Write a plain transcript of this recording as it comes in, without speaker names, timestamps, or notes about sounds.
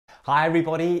Hi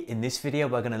everybody, in this video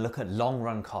we're going to look at long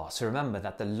run costs. So remember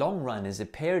that the long run is a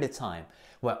period of time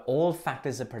where all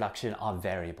factors of production are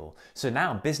variable. So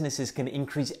now businesses can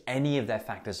increase any of their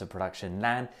factors of production: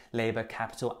 land, labor,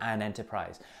 capital and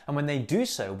enterprise. And when they do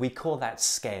so, we call that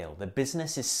scale. The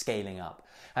business is scaling up.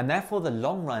 And therefore the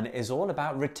long run is all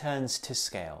about returns to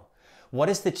scale. What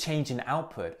is the change in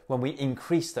output when we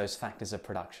increase those factors of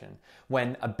production,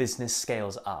 when a business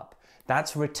scales up?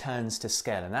 That's returns to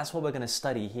scale, and that's what we're going to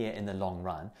study here in the long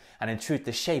run. And in truth,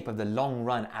 the shape of the long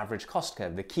run average cost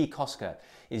curve, the key cost curve,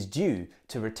 is due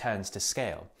to returns to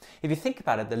scale. If you think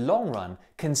about it, the long run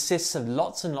consists of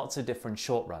lots and lots of different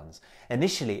short runs.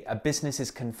 Initially, a business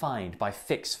is confined by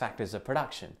fixed factors of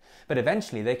production, but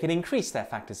eventually they can increase their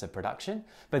factors of production,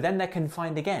 but then they're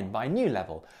confined again by a new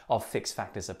level of fixed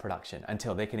factors of production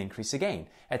until they can increase again,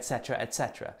 etc.,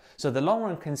 etc. So the long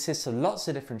run consists of lots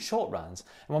of different short runs,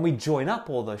 and when we join up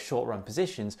all those short run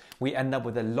positions, we end up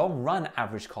with a long run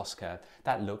average cost curve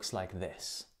that looks like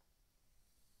this.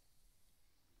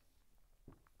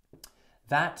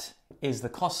 That is the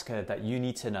cost curve that you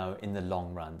need to know in the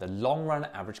long run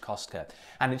average cost curve.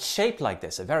 And it's shaped like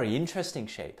this, a very interesting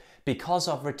shape, because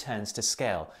of returns to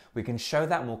scale. We can show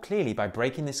that more clearly by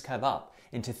breaking this curve up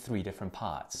into three different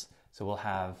parts. So we'll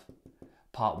have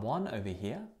part one over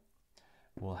here,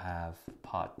 we'll have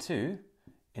part two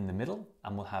in the middle,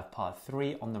 and we'll have part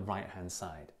three on the right hand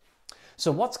side.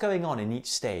 So what's going on in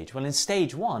each stage? Well, in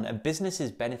stage one, a business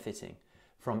is benefiting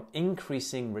from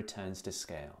increasing returns to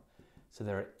scale. So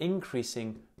there are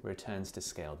increasing returns to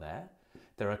scale there.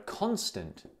 There are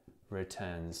constant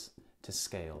returns to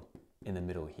scale in the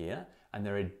middle here, and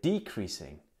there are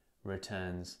decreasing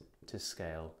returns to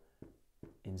scale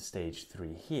in stage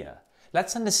three here.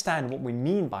 Let's understand what we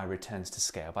mean by returns to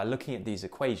scale by looking at these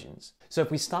equations. So if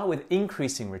we start with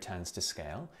increasing returns to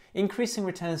scale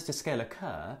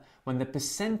occur when the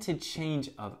percentage change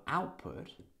of output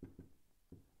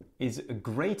is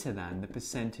greater than the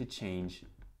percentage change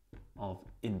of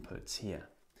inputs here.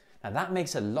 Now that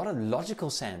makes a lot of logical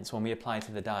sense when we apply it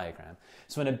to the diagram.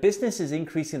 So when a business is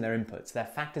increasing their inputs, their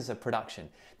factors of production,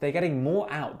 they're getting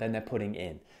more out than they're putting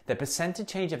in. The percentage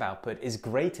change of output is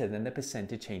greater than the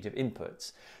percentage change of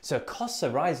inputs. So costs are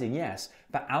rising, yes,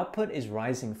 but output is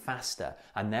rising faster,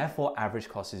 and therefore average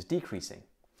cost is decreasing.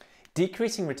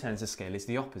 Decreasing returns to scale is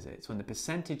the opposite. It's when the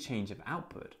percentage change of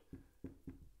output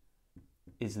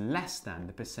is less than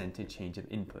the percentage change of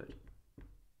input.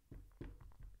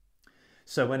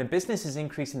 So when a business is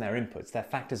increasing their inputs, their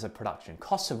factors of production,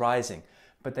 costs are rising,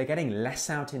 but they're getting less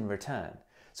out in return.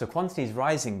 So quantity is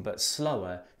rising but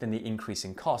slower than the increase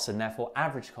in costs, and therefore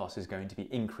average cost is going to be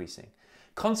increasing.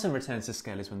 Constant returns to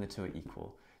scale is when the two are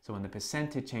equal. So when the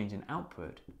percentage change in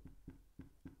output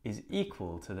is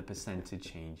equal to the percentage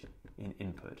change in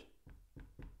input.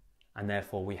 And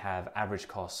therefore we have average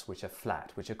costs which are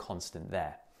flat, which are constant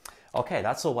there. Okay,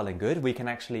 that's all well and good. We can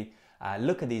actually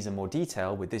look at these in more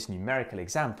detail with this numerical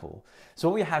example. So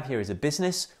what we have here is a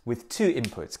business with two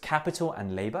inputs, capital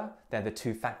and labor. They're the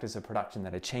two factors of production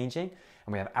that are changing,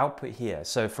 and we have output here.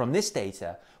 So from this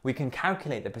data, we can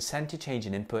calculate the percentage change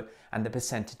in input and the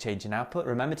percentage change in output.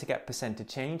 Remember, to get percentage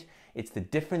change, it's the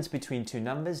difference between two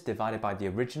numbers divided by the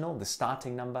original, the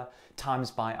starting number, times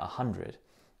by 100.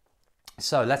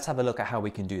 So let's have a look at how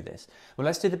we can do this. Well,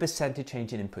 let's do the percentage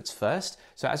change in inputs first.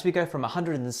 So as we go from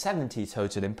 170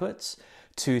 total inputs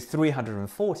to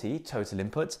 340 total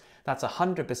inputs, that's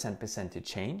 100% percentage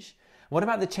change. What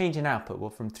about the change in output?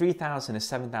 Well, from 3,000 to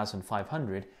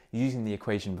 7,500, using the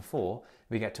equation before,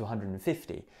 we get to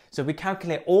 150. So if we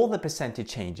calculate all the percentage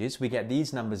changes, we get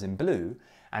these numbers in blue,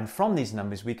 and from these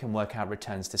numbers we can work out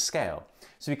returns to scale.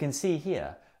 So we can see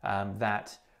here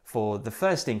that for the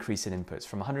first increase in inputs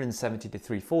from 170 to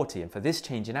 340, and for this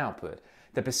change in output,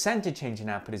 the percentage change in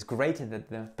output is greater than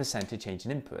the percentage change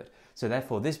in input. So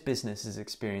therefore this business is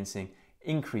experiencing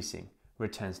increasing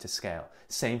returns to scale.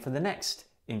 Same for the next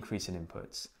increase in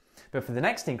inputs. But for the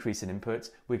next increase in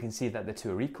inputs, we can see that the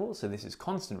two are equal, so this is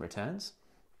constant returns.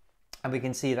 And we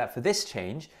can see that for this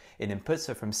change in inputs,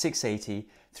 so from 680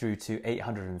 through to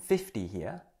 850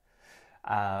 here,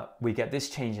 we get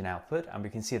this change in output, and we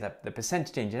can see that the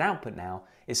percentage change in output now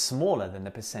is smaller than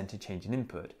the percentage change in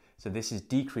input. So this is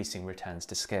decreasing returns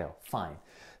to scale. Fine.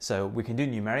 So we can do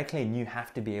numerically, and you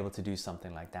have to be able to do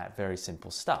something like that. Very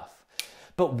simple stuff.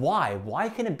 But why? Why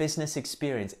can a business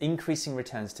experience increasing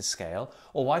returns to scale,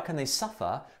 or why can they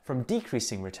suffer from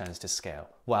decreasing returns to scale?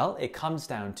 Well, it comes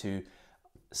down to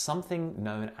something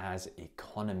known as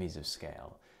economies of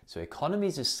scale. So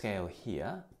economies of scale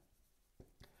here,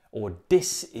 or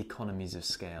diseconomies of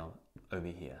scale over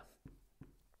here.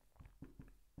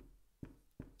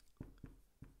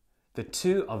 The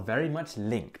two are very much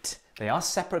linked. They are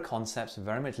separate concepts,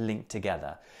 very much linked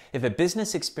together. If a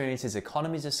business experiences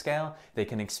economies of scale, they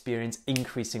can experience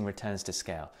increasing returns to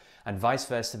scale, and vice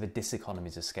versa for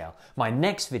diseconomies of scale. My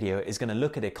next video is going to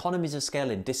look at economies of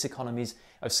scale and diseconomies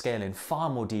of scale in far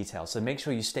more detail, so make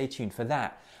sure you stay tuned for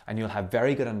that, and you'll have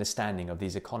very good understanding of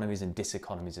these economies and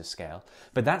diseconomies of scale.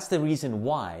 But that's the reason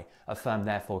why a firm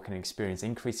therefore can experience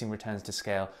increasing returns to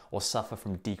scale or suffer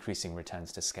from decreasing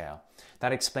returns to scale.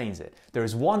 That explains it. There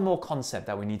is one more concept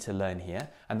that we need to learn here,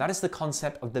 and that is the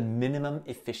concept of the minimum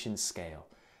efficient scale.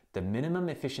 The minimum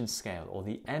efficient scale, or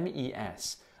the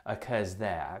MES, occurs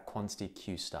there at quantity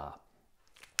Q star.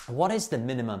 What is the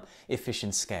minimum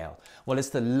efficient scale? Well, it's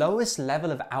the lowest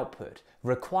level of output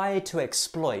required to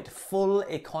exploit full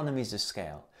economies of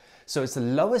scale. So it's the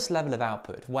lowest level of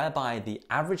output whereby the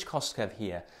average cost curve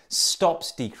here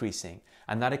stops decreasing,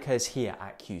 and that occurs here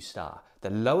at Q star. The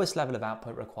lowest level of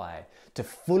output required to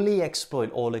fully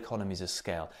exploit all economies of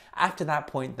scale. After that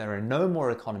point, there are no more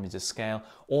economies of scale.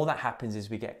 All that happens is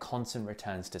we get constant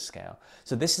returns to scale.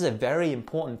 So this is a very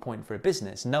important point for a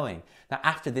business, knowing that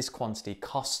after this quantity,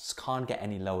 costs can't get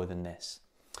any lower than this.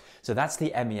 So that's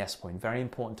the MES point, very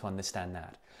important to understand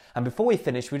that. And before we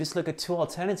finish, we just look at two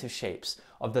alternative shapes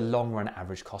of the long run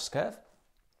average cost curve.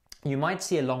 You might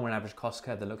see a long run average cost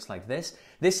curve that looks like this.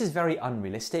 This is very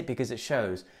unrealistic because it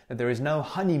shows that there is no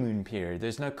honeymoon period,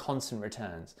 there's no constant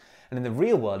returns. And in the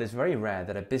real world, it's very rare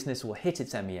that a business will hit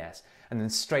its MES and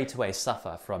then straight away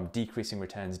suffer from decreasing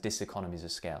returns, diseconomies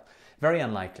of scale. Very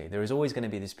unlikely. There is always going to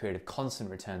be this period of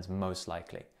constant returns, most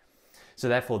likely. So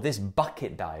therefore, this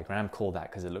bucket diagram, called that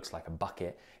because it looks like a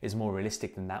bucket, is more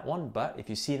realistic than that one. But if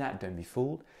you see that, don't be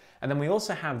fooled. And then we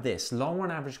also have this long run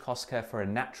average cost curve for a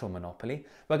natural monopoly.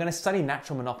 We're going to study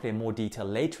natural monopoly in more detail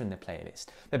later in the playlist.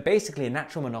 But basically, a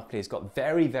natural monopoly has got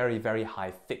very, very, very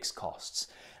high fixed costs.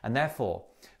 And therefore,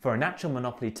 for a natural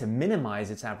monopoly to minimize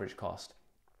its average cost,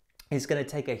 it's going to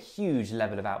take a huge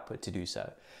level of output to do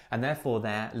so. And therefore,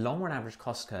 their long run average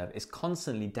cost curve is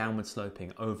constantly downward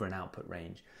sloping over an output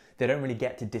range. They don't really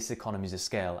get to diseconomies of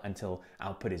scale until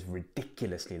output is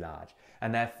ridiculously large.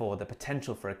 And therefore, the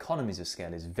potential for economies of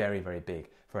scale is very, very big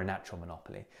for a natural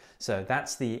monopoly. So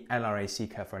that's the LRAC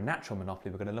curve for a natural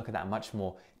monopoly. We're going to look at that in much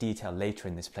more detail later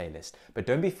in this playlist. But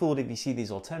don't be fooled if you see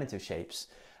these alternative shapes.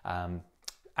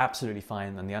 Absolutely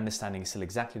fine, and the understanding is still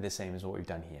exactly the same as what we've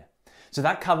done here. So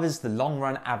that covers the long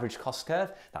run average cost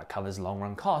curve, that covers long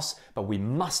run costs, but we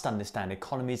must understand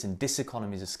economies and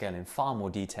diseconomies of scale in far more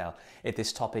detail if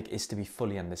this topic is to be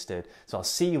fully understood. So I'll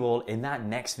see you all in that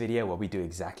next video where we do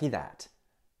exactly that.